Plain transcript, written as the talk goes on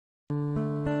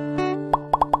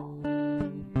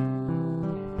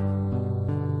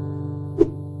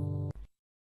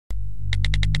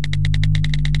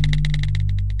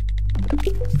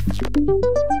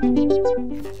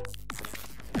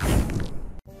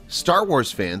Star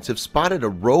Wars fans have spotted a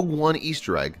Rogue One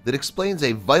Easter egg that explains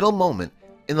a vital moment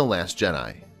in The Last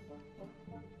Jedi.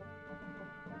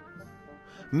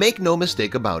 Make no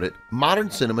mistake about it, modern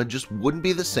cinema just wouldn't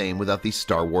be the same without the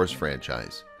Star Wars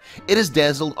franchise. It has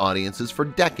dazzled audiences for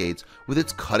decades with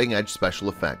its cutting-edge special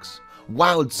effects,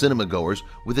 wowed cinema-goers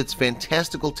with its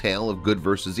fantastical tale of good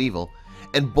versus evil,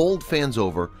 and bowled fans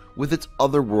over with its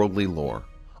otherworldly lore,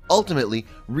 ultimately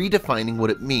redefining what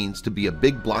it means to be a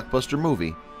big blockbuster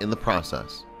movie in the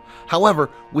process. However,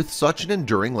 with such an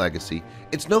enduring legacy,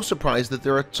 it's no surprise that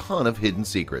there are a ton of hidden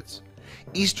secrets,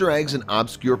 Easter eggs and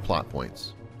obscure plot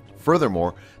points.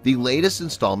 Furthermore, the latest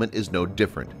installment is no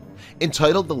different.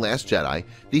 Entitled The Last Jedi,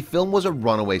 the film was a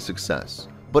runaway success,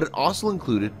 but it also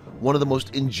included one of the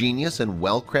most ingenious and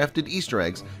well-crafted Easter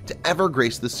eggs to ever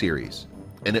grace the series,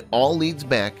 and it all leads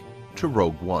back to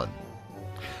Rogue One.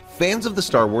 Fans of the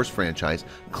Star Wars franchise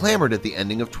clamored at the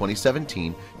ending of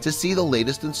 2017 to see the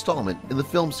latest installment in the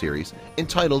film series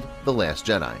entitled The Last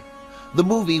Jedi. The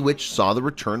movie, which saw the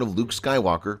return of Luke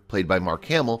Skywalker, played by Mark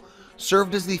Hamill,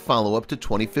 served as the follow-up to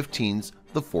 2015's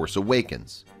The Force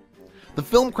Awakens. The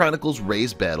film chronicles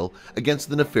Rey's battle against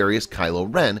the nefarious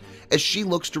Kylo Ren as she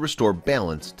looks to restore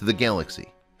balance to the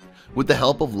galaxy. With the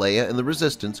help of Leia and the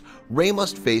Resistance, Rey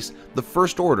must face the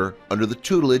First Order under the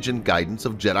tutelage and guidance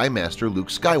of Jedi Master Luke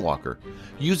Skywalker,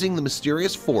 using the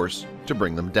mysterious Force to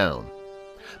bring them down.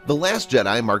 The Last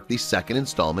Jedi marked the second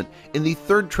installment in the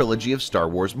third trilogy of Star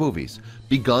Wars movies,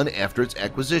 begun after its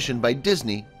acquisition by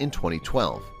Disney in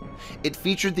 2012. It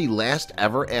featured the last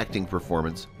ever acting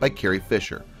performance by Carrie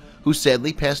Fisher, who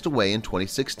sadly passed away in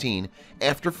 2016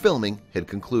 after filming had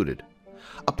concluded.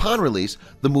 Upon release,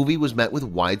 the movie was met with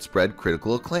widespread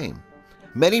critical acclaim.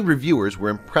 Many reviewers were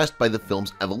impressed by the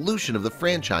film's evolution of the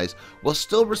franchise while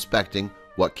still respecting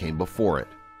what came before it.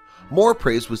 More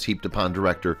praise was heaped upon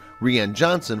director Rian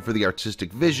Johnson for the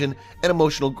artistic vision and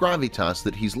emotional gravitas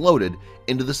that he's loaded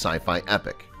into the sci-fi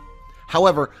epic.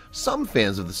 However, some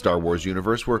fans of the Star Wars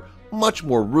universe were much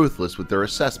more ruthless with their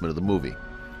assessment of the movie.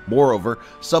 Moreover,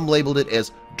 some labeled it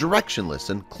as directionless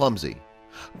and clumsy.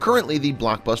 Currently, the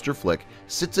blockbuster flick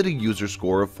sits at a user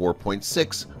score of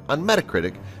 4.6 on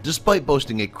Metacritic, despite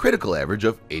boasting a critical average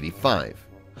of 85.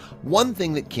 One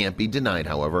thing that can't be denied,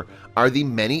 however, are the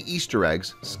many Easter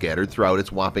eggs scattered throughout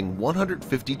its whopping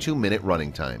 152-minute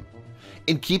running time.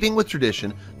 In keeping with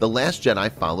tradition, The Last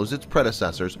Jedi follows its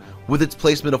predecessors with its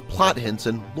placement of plot hints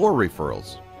and lore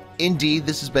referrals. Indeed,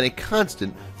 this has been a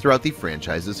constant throughout the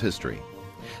franchise's history.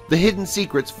 The hidden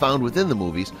secrets found within the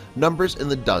movies numbers in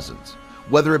the dozens,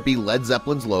 whether it be Led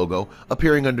Zeppelin's logo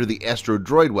appearing under the Astro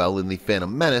Droid well in The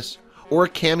Phantom Menace, or a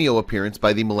cameo appearance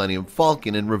by the Millennium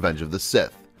Falcon in Revenge of the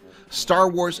Sith. Star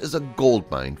Wars is a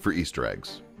goldmine for Easter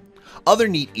eggs. Other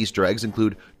neat Easter eggs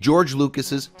include George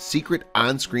Lucas's secret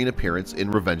on-screen appearance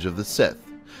in Revenge of the Sith,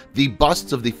 the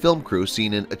busts of the film crew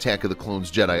seen in Attack of the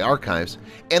Clones Jedi Archives,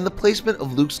 and the placement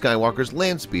of Luke Skywalker's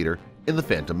land speeder in The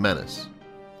Phantom Menace.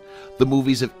 The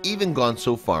movies have even gone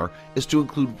so far as to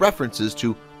include references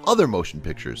to other motion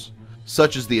pictures,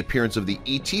 such as the appearance of the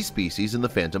E.T. species in The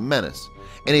Phantom Menace,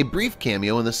 and a brief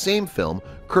cameo in the same film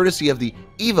courtesy of the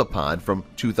Eva Pod from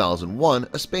 2001: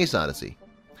 A Space Odyssey.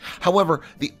 However,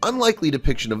 the unlikely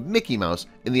depiction of Mickey Mouse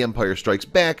in The Empire Strikes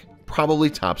Back probably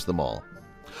tops them all.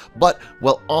 But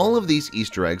while all of these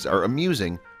Easter eggs are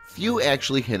amusing, few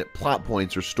actually hint at plot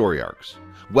points or story arcs.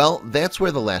 Well, that's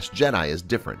where The Last Jedi is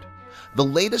different. The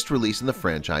latest release in the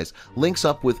franchise links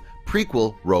up with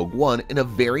prequel Rogue One in a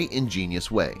very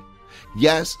ingenious way.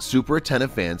 Yes, super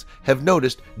attentive fans have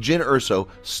noticed Jyn Erso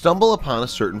stumble upon a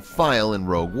certain file in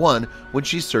Rogue One when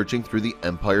she's searching through the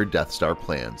Empire Death Star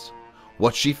plans.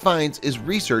 What she finds is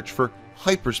research for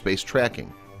hyperspace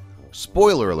tracking.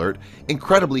 Spoiler alert,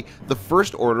 incredibly, the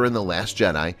First Order in The Last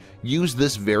Jedi use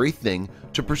this very thing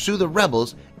to pursue the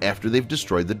rebels after they've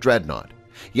destroyed the Dreadnought.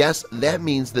 Yes, that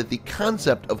means that the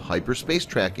concept of hyperspace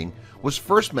tracking was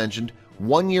first mentioned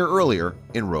 1 year earlier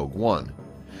in Rogue One.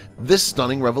 This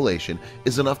stunning revelation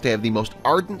is enough to have the most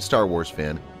ardent Star Wars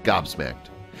fan gobsmacked.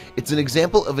 It's an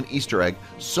example of an Easter egg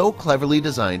so cleverly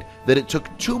designed that it took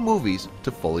 2 movies to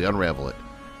fully unravel it.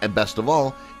 And best of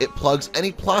all, it plugs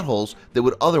any plot holes that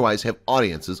would otherwise have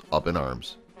audiences up in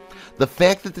arms. The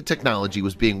fact that the technology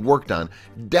was being worked on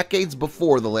decades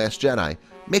before The Last Jedi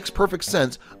makes perfect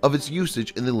sense of its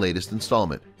usage in the latest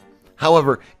installment.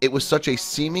 However, it was such a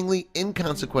seemingly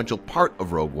inconsequential part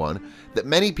of Rogue One that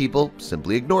many people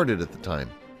simply ignored it at the time.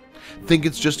 Think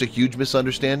it's just a huge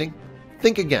misunderstanding?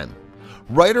 Think again.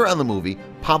 Writer on the movie,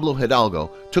 Pablo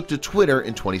Hidalgo, took to Twitter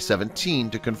in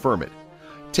 2017 to confirm it,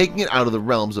 taking it out of the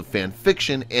realms of fan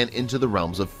fiction and into the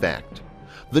realms of fact.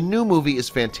 The new movie is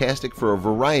fantastic for a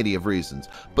variety of reasons,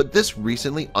 but this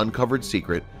recently uncovered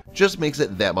secret just makes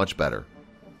it that much better.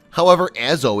 However,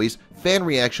 as always, fan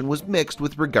reaction was mixed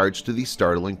with regards to the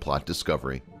startling plot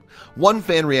discovery. One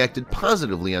fan reacted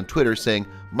positively on Twitter saying,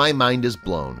 "My mind is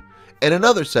blown," and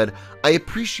another said, "I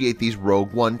appreciate these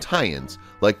Rogue One tie-ins,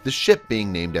 like the ship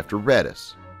being named after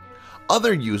Radis."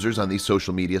 Other users on the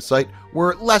social media site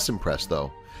were less impressed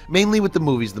though, mainly with the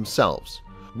movies themselves.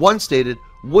 One stated,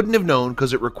 "Wouldn't have known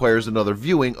because it requires another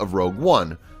viewing of Rogue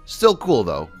One, still cool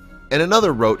though," and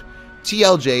another wrote,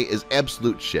 "TLJ is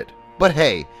absolute shit, but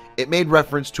hey, it made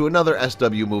reference to another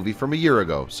SW movie from a year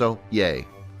ago, so yay."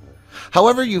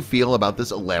 However you feel about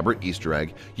this elaborate Easter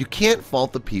egg, you can't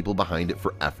fault the people behind it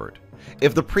for effort.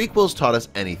 If the prequels taught us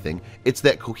anything, it's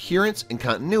that coherence and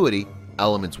continuity,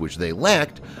 elements which they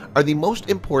lacked, are the most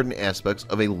important aspects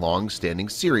of a long-standing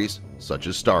series such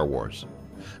as Star Wars.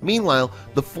 Meanwhile,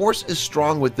 the Force is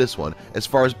strong with this one as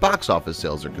far as box office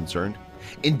sales are concerned.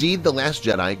 Indeed, The Last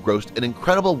Jedi grossed an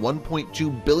incredible $1.2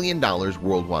 billion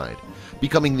worldwide,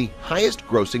 becoming the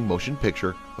highest-grossing motion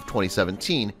picture of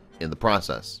 2017 in the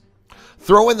process.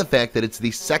 Throw in the fact that it's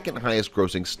the second highest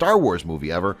grossing Star Wars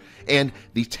movie ever and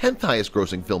the 10th highest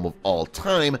grossing film of all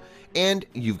time, and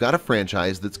you've got a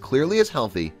franchise that's clearly as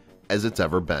healthy as it's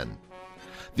ever been.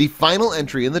 The final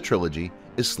entry in the trilogy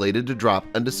is slated to drop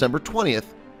on December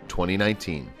 20th,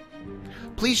 2019.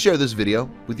 Please share this video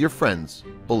with your friends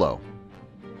below.